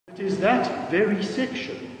It is that very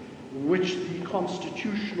section which the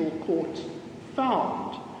Constitutional Court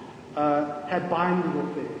found had binding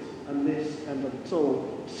effect unless and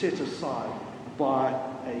until set aside by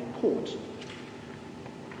a court.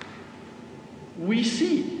 We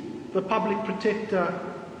see the Public Protector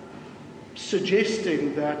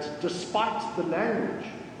suggesting that despite the language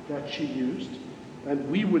that she used, and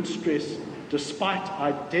we would stress despite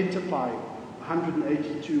identifying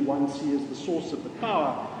 182(1)(c as the source of the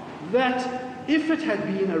power, that if it had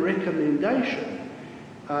been a recommendation,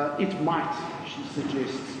 it might, she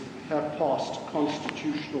suggests, have passed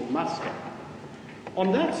constitutional muster.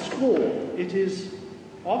 On that score, it is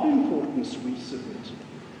of importance, we submit,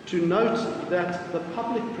 to note that the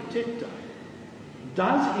Public Protector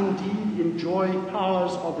does indeed enjoy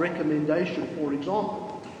powers of recommendation, for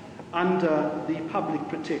example, under the Public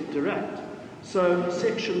Protector Act. So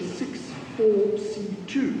Section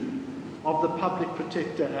 64(c)(2) of the Public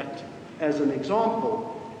Protector Act, as an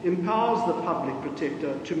example, empowers the Public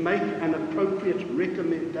Protector to make an appropriate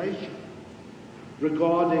recommendation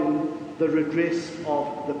regarding the redress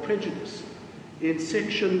of the prejudice. In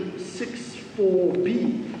Section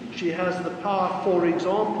 64(b), she has the power, for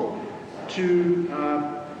example, to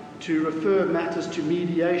refer matters to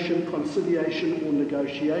mediation, conciliation, or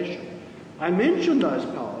negotiation. I mention those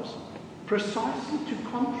powers precisely to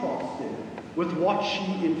contrast them with what she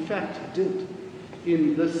in fact did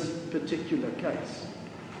in this particular case.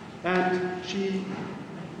 And she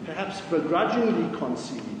perhaps begrudgingly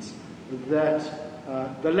concedes that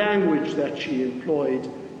the language that she employed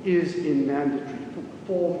is in mandatory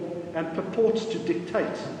form and purports to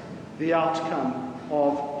dictate the outcome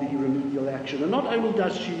of the remedial action. And not only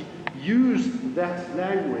does she use that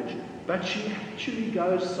language, but she actually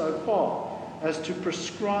goes so far as to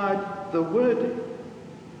prescribe the wording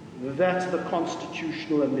that the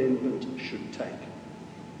constitutional amendment should take.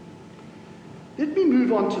 Let me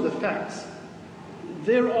move on to the facts.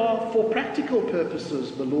 There are, for practical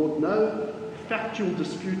purposes, the Lord, no factual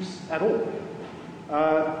disputes at all.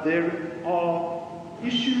 There are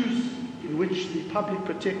issues in which the Public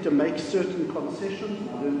Protector makes certain concessions.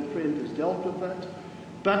 My learned friend has dealt with that.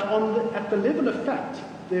 But at the level of fact,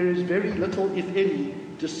 there is very little, if any,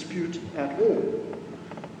 dispute at all.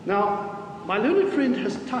 Now, my learned friend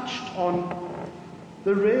has touched on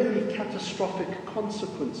the really catastrophic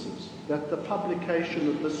consequences that the publication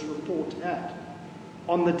of this report had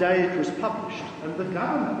on the day it was published. And the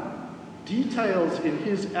Governor details in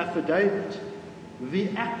his affidavit the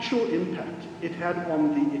actual impact it had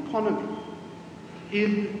on the economy.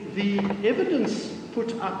 In the evidence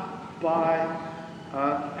put up by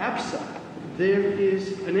ABSA, there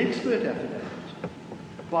is an expert affidavit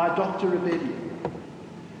by Dr. remedial,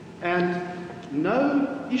 and no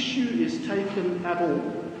issue is taken at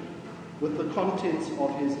all with the contents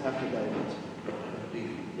of his affidavit.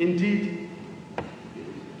 Indeed,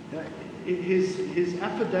 his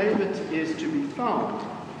affidavit is to be found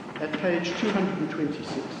at page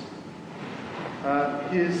 226.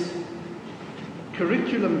 His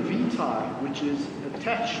curriculum vitae, which is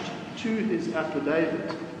attached to his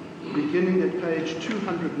affidavit, beginning at page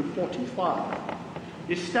 245,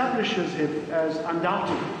 establishes him as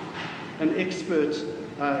undoubtedly an expert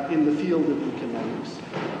in the field of economics.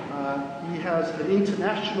 He has an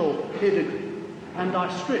international pedigree, and I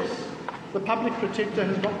stress, the Public Protector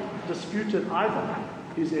has not disputed either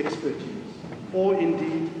his expertise or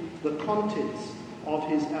indeed the contents of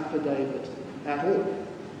his affidavit at all.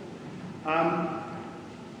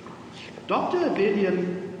 Dr.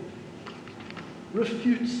 Abedian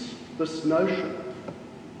refutes this notion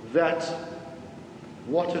that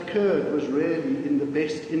what occurred was really in the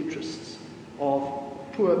best interests of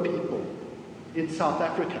poor people in South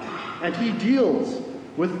Africa. And he deals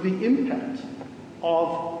with the impact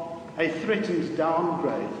of a threatened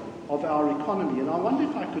downgrade of our economy. And I wonder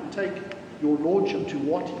if I could take your Lordship to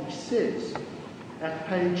what he says at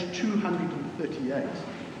page 238,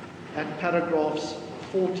 at paragraphs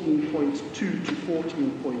 14.2 to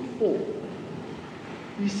 14.4.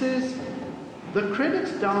 He says, the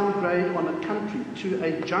credit downgrade on a country to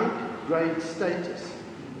a junk grade status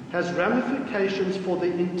has ramifications for the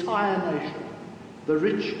entire nation, the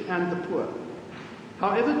rich and the poor.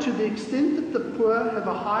 However, to the extent that the poor have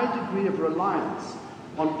a high degree of reliance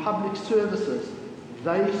on public services,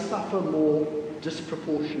 they suffer more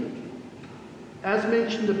disproportionately. As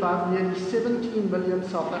mentioned above, nearly 17 million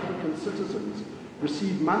South African citizens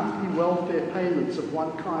receive monthly welfare payments of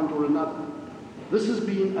one kind or another. This has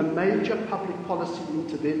been a major public policy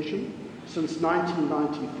intervention since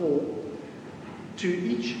 1994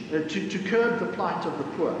 to curb the plight of the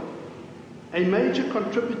poor. A major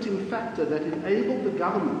contributing factor that enabled the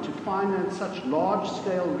government to finance such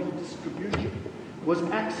large-scale redistribution was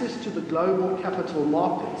access to the global capital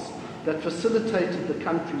markets that facilitated the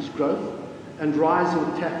country's growth and rising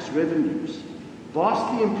tax revenues.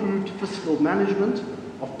 Vastly improved fiscal management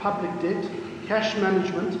of public debt, cash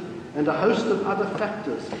management, and a host of other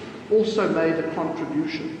factors also made a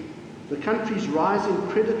contribution. The country's rising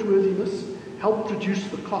creditworthiness helped reduce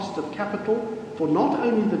the cost of capital for not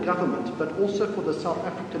only the government, but also for the South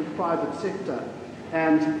African private sector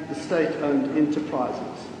and the state-owned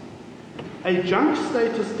enterprises. A junk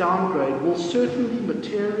status downgrade will certainly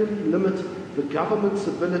materially limit the government's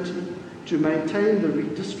ability to maintain the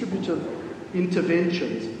redistributive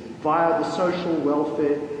interventions via the social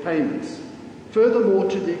welfare payments. Furthermore,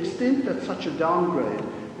 to the extent that such a downgrade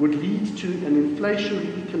would lead to an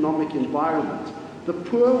inflationary economic environment, the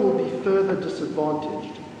poor will be further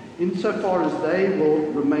disadvantaged, insofar as they will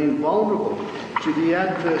remain vulnerable to the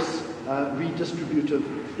adverse redistributive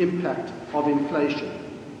impact of inflation.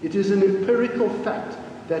 It is an empirical fact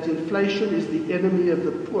that inflation is the enemy of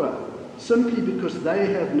the poor, simply because they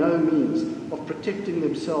have no means of protecting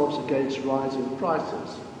themselves against rising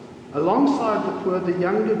prices. Alongside the poor, the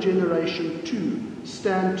younger generation too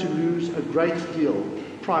stand to lose a great deal,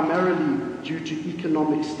 primarily due to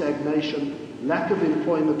economic stagnation, lack of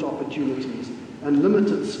employment opportunities, and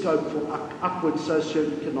limited scope for upward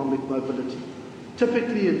socio-economic mobility.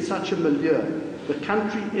 Typically, in such a milieu, the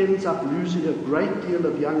country ends up losing a great deal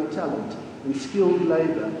of young talent and skilled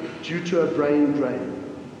labour due to a brain drain.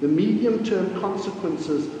 The medium-term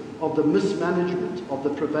consequences of the mismanagement of the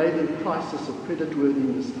prevailing crisis of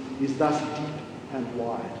creditworthiness is thus deep and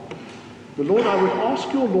wide. The Lord, I would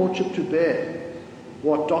ask your Lordship to bear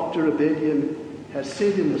what Dr. Abedian has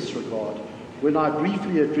said in this regard when I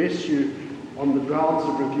briefly address you on the grounds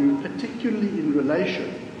of review, particularly in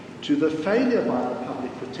relation to the failure by the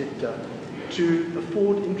public protector to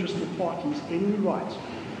afford interested parties any right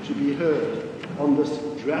to be heard on this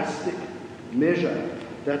drastic measure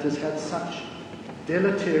that has had such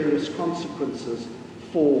deleterious consequences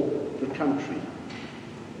for the country.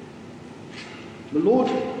 My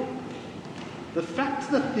Lord, the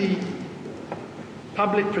fact that the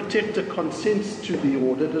public protector consents to the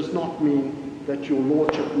order does not mean that your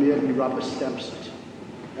Lordship merely rubber stamps it.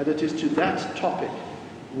 And it is to that topic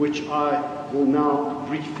which I will now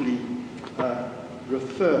briefly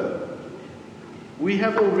refer. We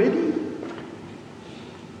have already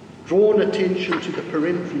drawn attention to the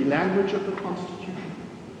peremptory language of the Constitution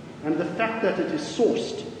and the fact that it is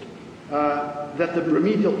sourced, that the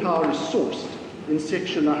remedial power is sourced in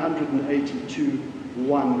section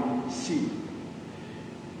 182(1)(c).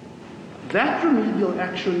 That remedial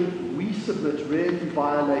action, we submit, really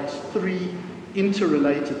violates three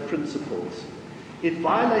interrelated principles. It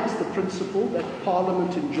violates the principle that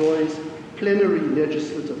Parliament enjoys plenary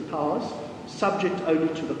legislative powers, subject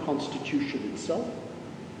only to the Constitution itself.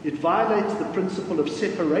 It violates the principle of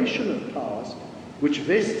separation of powers, which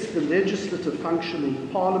vests the legislative function in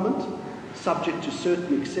Parliament, subject to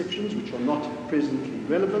certain exceptions which are not presently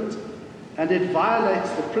relevant. And it violates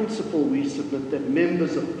the principle, we submit, that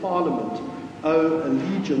members of Parliament owe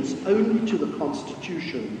allegiance only to the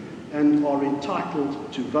Constitution and are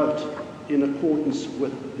entitled to vote in accordance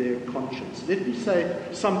with their conscience. Let me say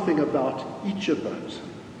something about each of those.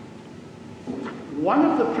 One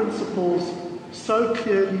of the principles so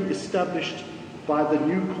clearly established by the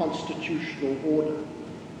new constitutional order,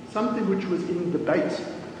 something which was in debate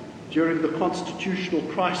during the constitutional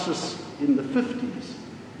crisis in the 50s,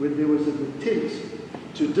 when there was an attempt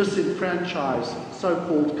to disenfranchise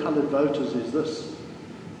so-called coloured voters,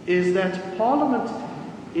 is that Parliament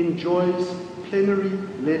enjoys plenary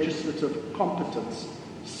legislative competence,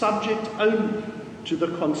 subject only to the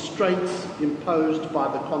constraints imposed by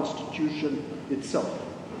the Constitution itself.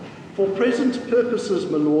 For present purposes,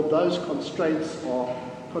 my Lord, those constraints are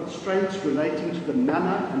constraints relating to the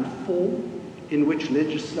manner and form in which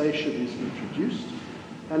legislation is introduced,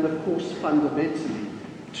 and of course fundamentally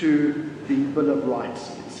to the Bill of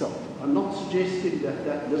Rights itself. I'm not suggesting that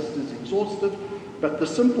that list is exhaustive, but the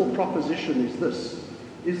simple proposition is this,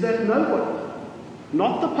 is that nobody,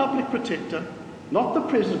 not the public protector, not the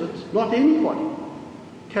President, not anybody,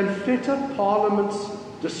 can fetter Parliament's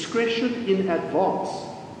discretion in advance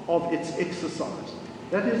of its exercise.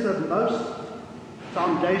 That is a most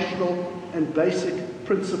foundational and basic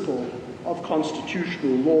principle of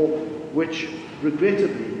constitutional law, which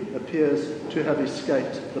regrettably appears to have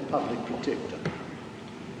escaped the public protector.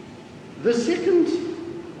 The second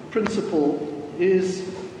principle is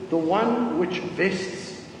the one which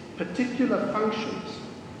vests particular functions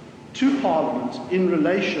to Parliament in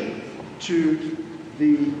relation to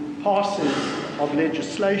the passing of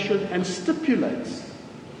legislation and stipulates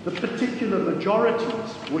the particular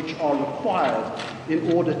majorities which are required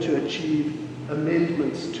in order to achieve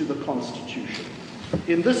amendments to the Constitution.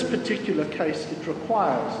 In this particular case, it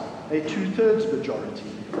requires a two-thirds majority,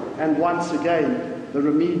 and once again, the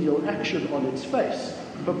remedial action on its face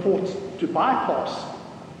purports to bypass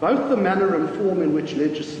both the manner and form in which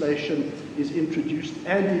legislation is introduced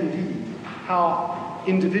and indeed how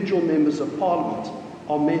individual members of Parliament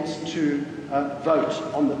are meant to vote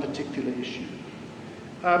on the particular issue.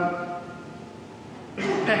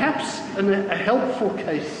 Perhaps a helpful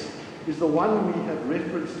case is the one we have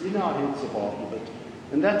referenced in our heads of argument,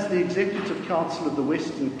 and that's the Executive Council of the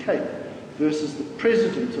Western Cape versus the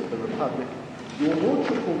President of the Republic. Your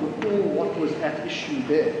Lordship will recall what was at issue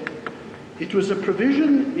there. It was a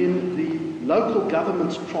provision in the Local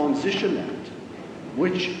Government Transition Act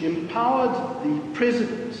which empowered the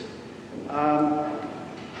President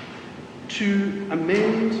to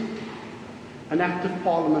amend an Act of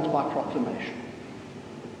Parliament by proclamation.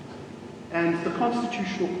 And the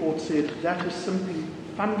Constitutional Court said that is simply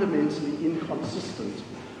fundamentally inconsistent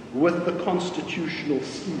with the constitutional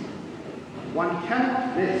scheme. One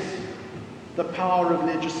cannot vest the power of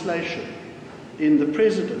legislation in the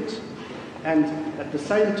President and at the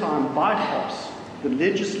same time bypass the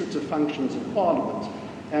legislative functions of Parliament.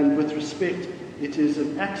 And with respect, it is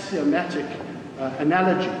an axiomatic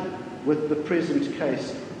analogy with the present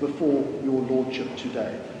case before your Lordship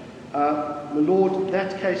today. My Lord,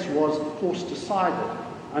 that case was, of course, decided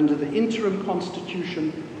under the interim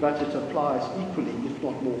constitution, but it applies equally, if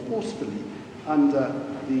not more forcefully, under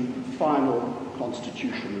the final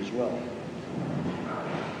constitution as well.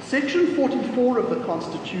 Section 44 of the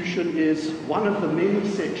Constitution is one of the many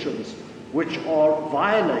sections which are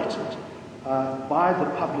violated by the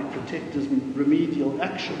Public Protector's remedial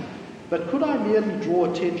action. But could I merely draw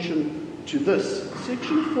attention to this?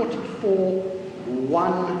 Section 44,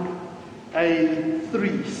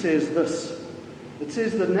 1A3 says this. It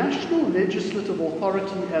says the national legislative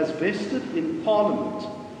authority as vested in Parliament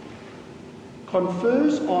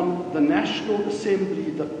confers on the National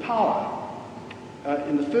Assembly the power,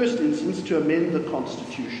 in the first instance, to amend the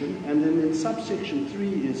Constitution, and then in subsection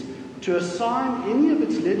 3 is to assign any of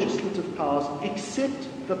its legislative powers except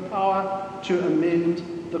the power to amend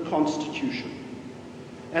the Constitution.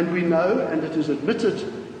 And we know, and it is admitted,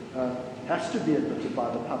 has to be admitted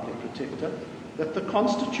by the Public Protector, that the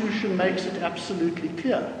Constitution makes it absolutely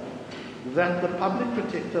clear that the Public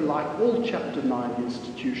Protector, like all Chapter 9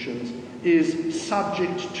 institutions, is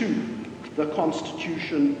subject to the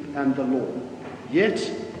Constitution and the law.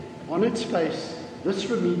 Yet, on its face, this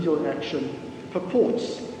remedial action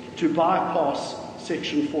purports to bypass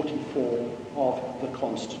Section 44 of the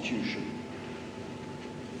Constitution.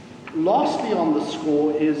 Lastly on the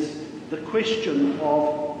score is the question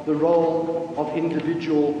of the role of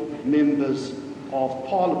individual members of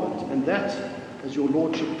Parliament, and that, as your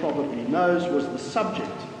Lordship probably knows, was the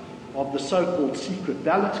subject of the so-called secret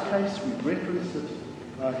ballot case. We've referenced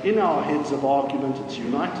it in our heads of argument. It's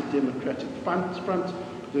United Democratic Front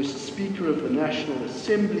versus Speaker of the National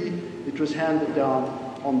Assembly. It was handed down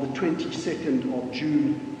on the 22nd of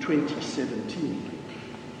June 2017.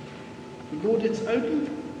 Lord, it's only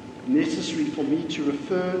necessary for me to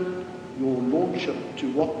refer your Lordship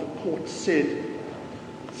to what the court said.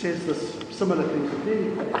 It says this similar things in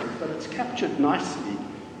many places, but it's captured nicely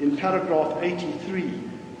in paragraph 83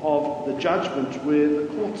 of the judgment, where the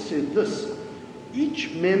court said this: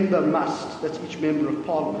 each member must, that's each member of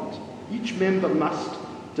Parliament, each member must,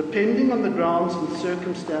 depending on the grounds and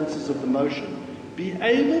circumstances of the motion, be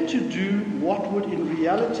able to do what would in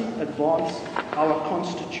reality advance our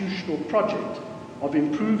constitutional project of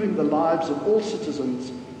improving the lives of all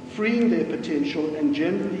citizens, freeing their potential and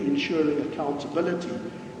generally ensuring accountability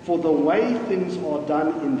for the way things are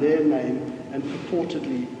done in their name and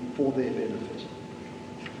purportedly for their benefit.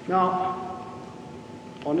 Now,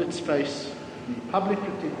 on its face, the Public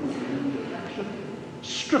Protector's remedial action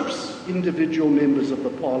strips individual members of the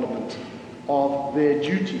Parliament of their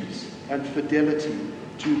duties and fidelity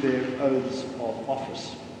to their oaths of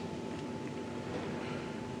office.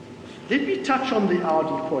 Let me touch on the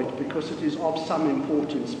Audi point because it is of some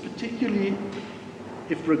importance, particularly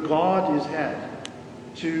if regard is had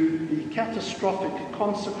to the catastrophic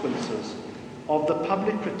consequences of the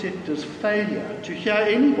Public Protector's failure to hear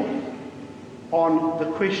anybody on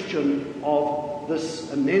the question of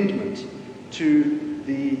this amendment to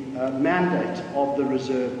the mandate of the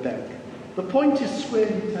Reserve Bank. The point is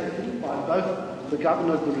squarely taken by both the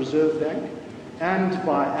Governor of the Reserve Bank and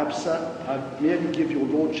by ABSA. I merely give your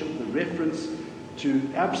Lordship the reference to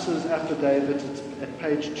ABSA's affidavit at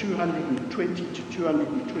page 220 to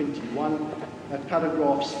 221 at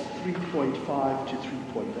paragraphs 3.5 to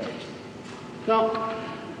 3.8. Now,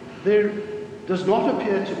 there does not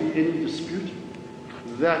appear to be any dispute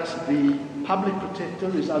that the public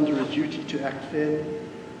protector is under a duty to act fairly,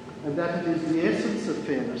 and that it is the essence of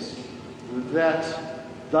fairness that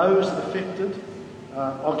those affected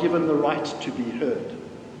are given the right to be heard.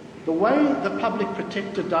 The way the public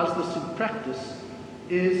protector does this in practice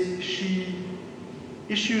is she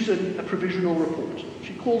issues a provisional report.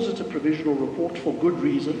 She calls it a provisional report for good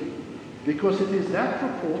reason, because it is that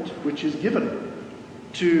report which is given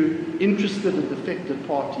to interested and affected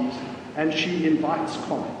parties, and she invites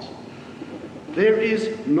comment. There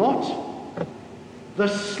is not the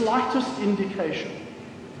slightest indication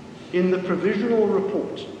in the provisional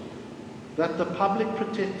report that the public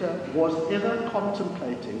protector was ever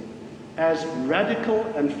contemplating as radical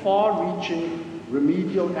and far-reaching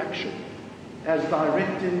remedial action as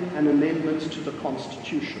directing an amendment to the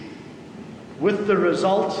Constitution, with the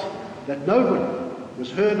result that nobody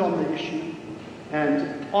was heard on the issue,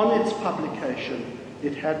 and on its publication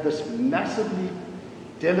it had this massively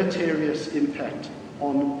deleterious impact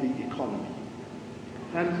on the economy.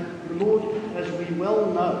 And, Lord, as we well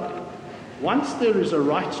know, once there is a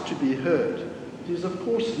right to be heard, it is of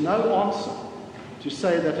course no answer to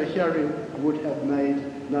say that a hearing would have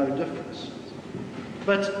made no difference.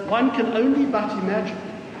 But one can only but imagine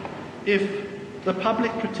if the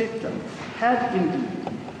public protector had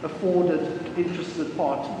indeed afforded interested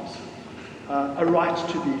parties a right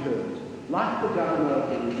to be heard, like the Governor of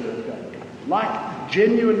the Reserve Bank, like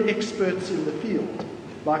genuine experts in the field,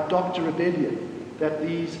 like Dr. Remedial, that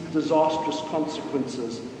these disastrous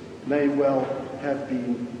consequences may well have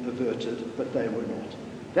been averted, but they were not.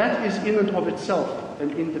 That is in and of itself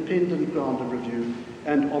an independent ground of review,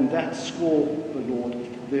 and on that score, the Lord,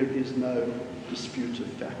 there is no dispute of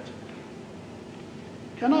fact.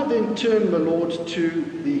 Can I then turn, my Lord,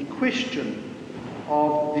 to the question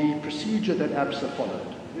of the procedure that ABSA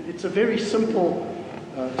followed? It's a very simple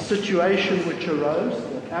situation which arose,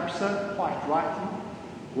 that ABSA, quite rightly,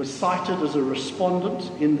 was cited as a respondent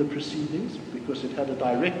in the proceedings because it had a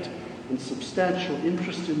direct and substantial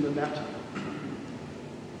interest in the matter.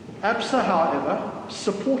 ABSA, however,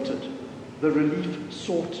 supported the relief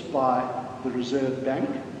sought by the Reserve Bank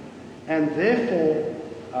and therefore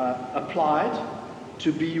applied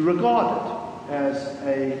to be regarded as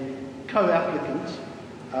a co-applicant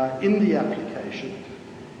in the application.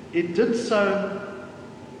 It did so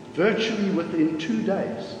virtually within 2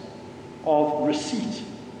 days of receipt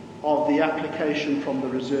of the application from the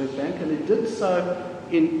Reserve Bank, and it did so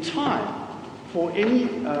in time for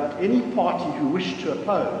any party who wished to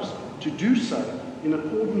oppose to do so in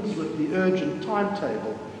accordance with the urgent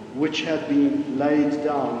timetable which had been laid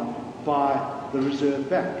down by the Reserve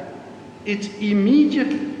Bank. It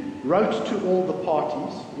immediately wrote to all the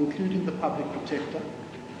parties, including the public protector,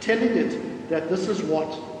 telling it that this is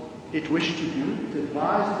what it wished to do. It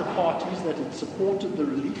advised the parties that it supported the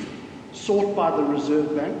relief sought by the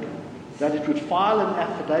Reserve Bank, that it would file an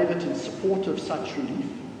affidavit in support of such relief,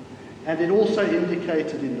 and it also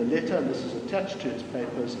indicated in the letter, and this is attached to its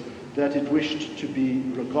papers, that it wished to be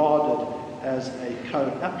regarded as a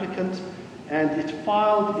co-applicant, and it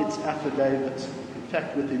filed its affidavit, in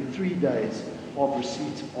fact, within 3 days of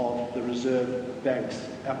receipt of the Reserve Bank's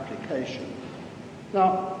application.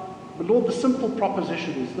 Now, my Lord, the simple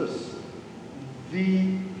proposition is this.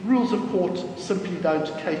 The rules of court simply don't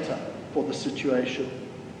cater for the situation.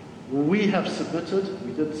 We have submitted,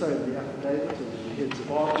 we did so in the affidavit and in the heads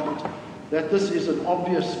of argument, that this is an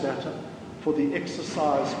obvious matter for the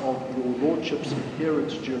exercise of your Lordship's inherent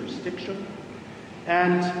jurisdiction,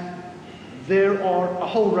 and there are a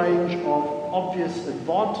whole range of obvious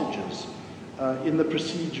advantages in the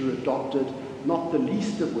procedure adopted, not the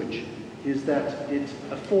least of which is that it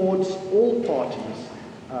affords all parties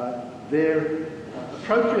their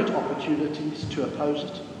appropriate opportunities to oppose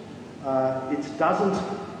it. It doesn't,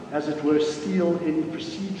 as it were, steal any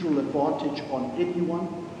procedural advantage on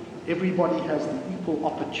anyone. Everybody has the equal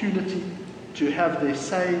opportunity to have their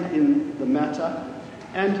say in the matter.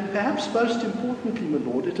 And perhaps most importantly, my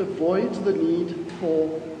Lord, it avoids the need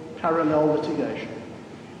for parallel litigation.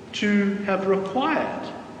 To have required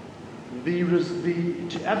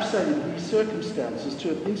to ABSA in these circumstances to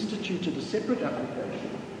have instituted a separate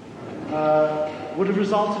application would have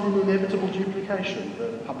resulted in inevitable duplication.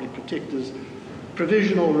 The public protector's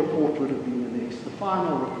provisional report would have been annexed, the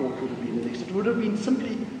final report would have been annexed. It would have been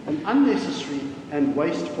simply an unnecessary and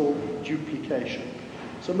wasteful duplication.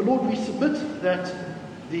 So, my Lord, we submit that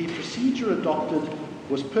the procedure adopted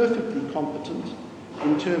was perfectly competent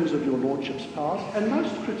in terms of your Lordship's powers, and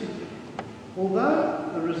most critically, although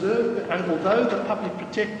the Public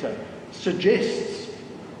Protector suggests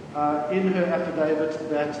in her affidavit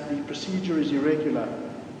that the procedure is irregular,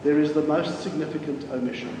 there is the most significant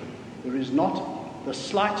omission. There is not the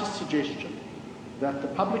slightest suggestion that the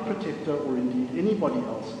Public Protector, or indeed anybody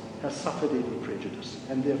else, has suffered any prejudice,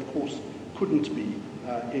 and there, of course, couldn't be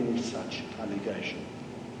any such allegation.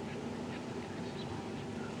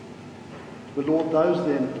 The Lord, those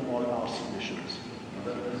then are our submissions.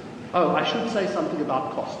 Oh, I should say something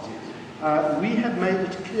about costs. We have made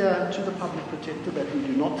it clear to the Public Protector that we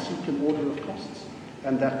do not seek an order of costs,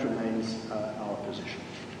 and that remains our position.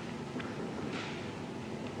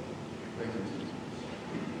 Thank you.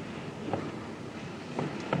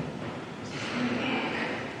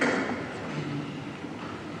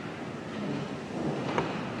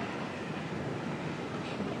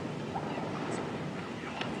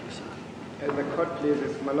 As the court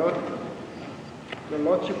pleases, my Lord, the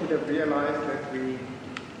Lordship would have realized that we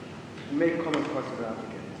make common cause with the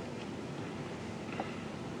applicant.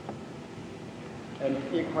 And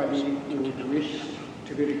equally, we would wish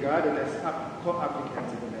to be regarded as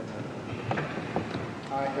co-applicants in the matter.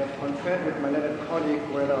 I have conferred with my learned colleague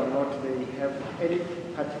whether or not they have any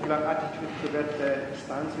particular attitude to that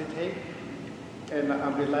stance we take, and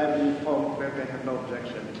I'm reliably informed that they have no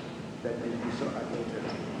objection that they be so admitted.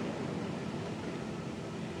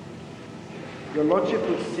 Your Lordship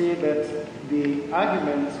will see that the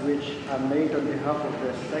arguments which are made on behalf of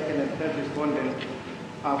the second and third respondent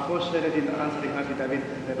are foreshadowed in the answering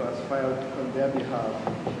affidavit that was filed on their behalf.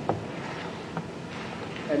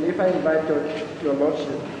 And if I invite your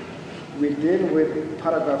Lordship, we deal with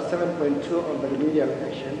paragraph 7.2 of the remedial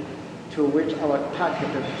action, to which our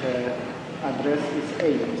targeted address is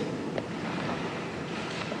aimed.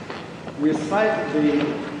 We cite the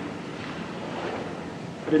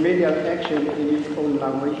remedial action in its own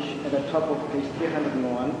language at the top of page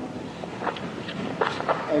 301,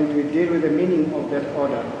 and we deal with the meaning of that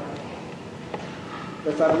order.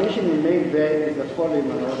 The submission we made there is the following,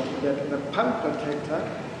 my Lord, that the Public Protector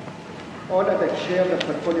ordered the chair of the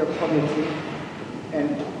portfolio committee and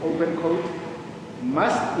open quote,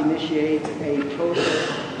 must initiate a process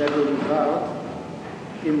that will result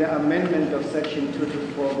in the amendment of section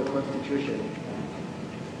 224 of the Constitution.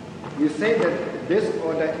 You say that this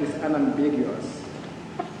order is unambiguous.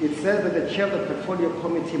 It says that the chair of the portfolio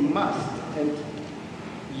committee must, and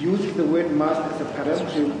uses the word must as a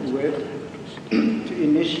peremptory word, to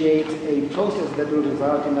initiate a process that will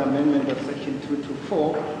result in the amendment of section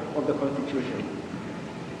 224 of the Constitution.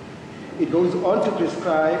 It goes on to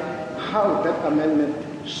prescribe how that amendment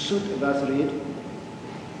should thus read,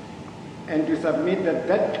 and to submit that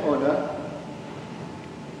that order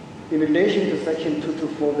in relation to section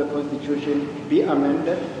 224 of the Constitution be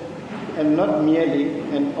amended, and not merely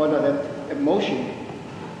an order that a motion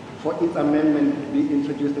for its amendment be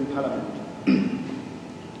introduced in Parliament.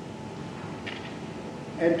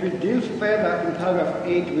 And we deal further in paragraph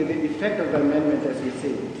 8 with the effect of the amendment as we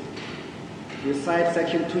see it. We cite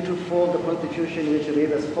section 224 of the Constitution, which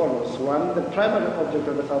reads as follows. 1. The primary object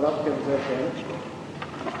of the South African Reserve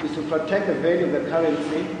Bank is to protect the value of the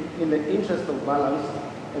currency in the interest of balanced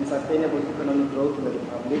and sustainable economic growth in the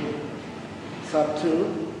Republic. Sub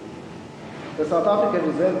 2, the South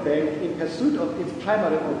African Reserve Bank, in pursuit of its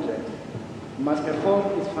primary object, must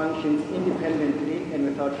perform its functions independently and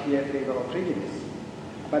without fear, favor, or prejudice.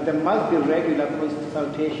 But there must be regular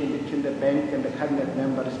consultation between the bank and the cabinet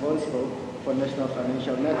member responsible for national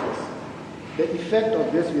financial matters. The effect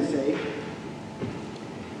of this, we say,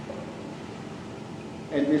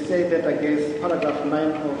 and we say that against paragraph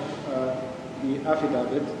 9 of the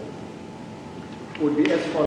affidavit, would be as follows.